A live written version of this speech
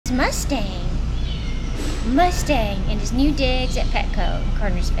It's Mustang. Mustang in his new digs at Petco in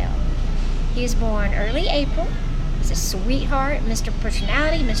Cartersville. He was born early April. He's a sweetheart, Mr.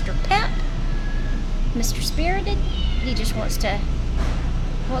 Personality, Mr. Pep, Mr. Spirited. He just wants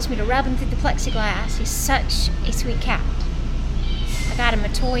me to rub him through the plexiglass. He's such a sweet cat. I got him a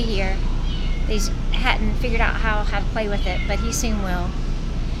toy here. He hadn't figured out how to play with it, but he soon will.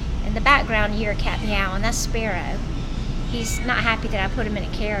 In the background, you hear a cat meow, and that's Sparrow. He's not happy that I put him in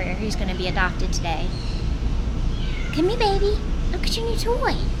a carrier. He's going to be adopted today. Come here, baby. Look at your new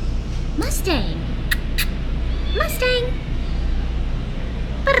toy. Mustang. Mustang.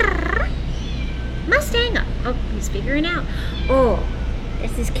 Brrr. Mustang. Oh, he's figuring out. Oh,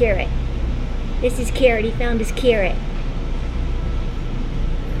 this is Carrot. This is Carrot. He found his carrot.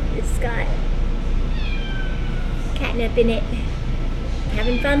 It's got catnip in it.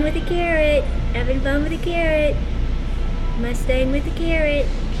 Having fun with the carrot. Having fun with the carrot. Mustang with the carrot.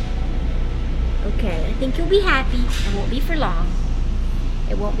 Okay, I think you'll be happy. It won't be for long.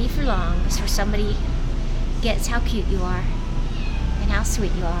 It won't be for long before somebody gets how cute you are and how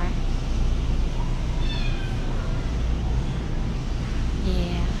sweet you are.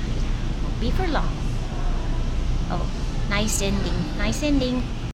 Yeah, won't be for long. Oh, nice ending. Nice ending.